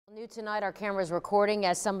New tonight, our cameras recording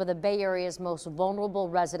as some of the Bay Area's most vulnerable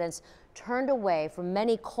residents turned away from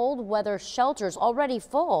many cold weather shelters already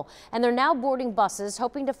full, and they're now boarding buses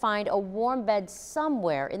hoping to find a warm bed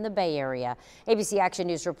somewhere in the Bay Area. ABC Action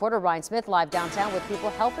News reporter Ryan Smith live downtown with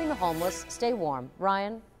people helping the homeless stay warm.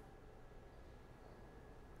 Ryan?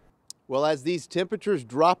 Well, as these temperatures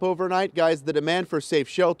drop overnight, guys, the demand for safe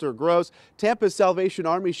shelter grows. Tampa's Salvation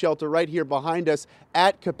Army shelter right here behind us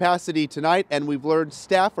at capacity tonight, and we've learned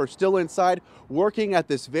staff are still inside working at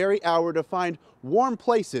this very hour to find warm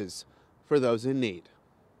places for those in need.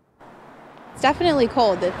 It's definitely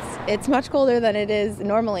cold. It's much colder than it is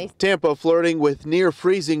normally. Tampa flirting with near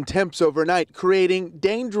freezing temps overnight, creating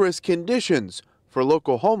dangerous conditions for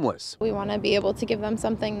local homeless. We want to be able to give them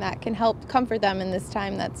something that can help comfort them in this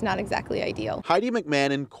time that's not exactly ideal. Heidi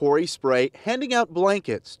McMahon and Corey Spray handing out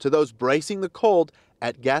blankets to those bracing the cold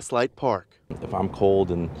at Gaslight Park. If I'm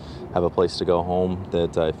cold and have a place to go home,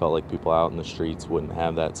 that I felt like people out in the streets wouldn't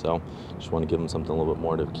have that, so just want to give them something a little bit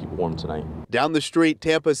more to keep warm tonight. Down the street,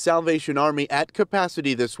 Tampa's Salvation Army at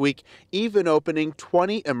capacity this week, even opening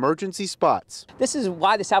 20 emergency spots. This is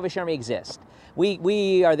why the Salvation Army exists.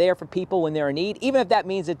 We are there for people when they're in need, even if that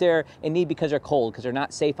means that they're in need because they're cold, because they're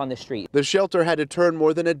not safe on the street. The shelter had to turn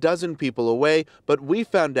more than a dozen people away, but we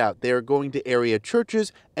found out they are going to area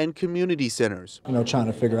churches and community centers. You know, trying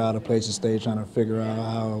to figure out a place to stay, trying to figure out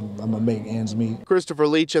how I'm going to make ends meet. Christopher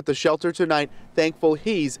Leach at the shelter tonight, thankful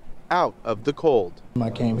he's out of the cold.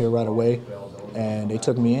 I came here right away, and they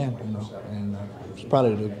took me in, and it's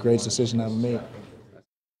probably the greatest decision I ever made.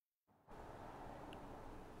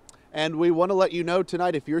 And we want to let you know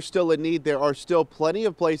tonight, if you're still in need, there are still plenty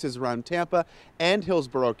of places around Tampa and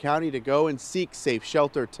Hillsborough County to go and seek safe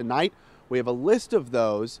shelter tonight. We have a list of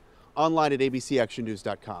those online at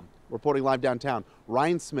abcactionnews.com. Reporting live downtown,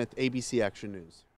 Ryan Smith, ABC Action News.